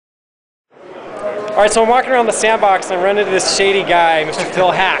All right, so I'm walking around the sandbox and I run into this shady guy, Mr.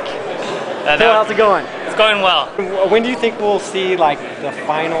 Phil Haack. Phil, how's it going? It's going well. When do you think we'll see like the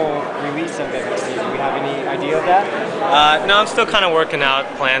final release of MVC? Do we have any idea of that? No, I'm still kind of working out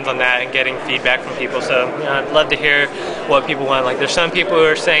plans on that and getting feedback from people. So I'd love to hear what people want. Like, there's some people who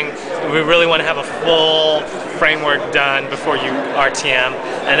are saying we really want to have a full framework done before you RTM,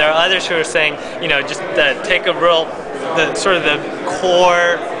 and there are others who are saying, just take a the sort of the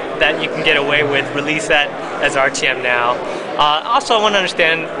core that you can get away with, release that as RTM now. Also, I want to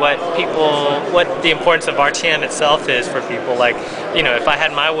understand what the importance of RTM itself is for people. Like, if I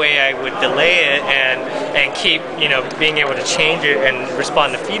had my way, I would delay it and keep, being able to change it and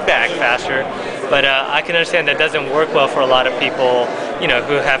respond to feedback faster. But I can understand that doesn't work well for a lot of people,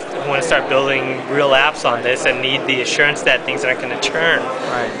 who want to start building real apps on this and need the assurance that things aren't going to churn.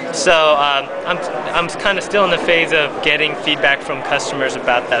 Right. So I'm kind of still in the phase of getting feedback from customers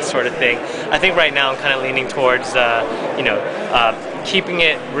about that sort of thing. I think right now I'm kind of leaning towards, keeping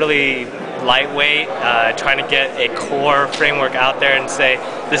it really lightweight, trying to get a core framework out there and say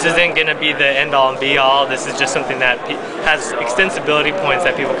this isn't going to be the end-all and be-all. This is just something that has extensibility points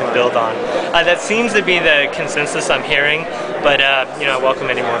that people can build on. That seems to be the consensus I'm hearing, but I welcome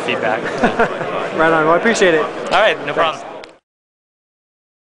any more feedback. Right on. Well, I appreciate it. All right, no problem.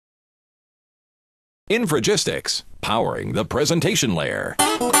 Infragistics, powering the presentation layer.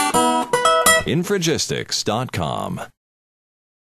 Infragistics.com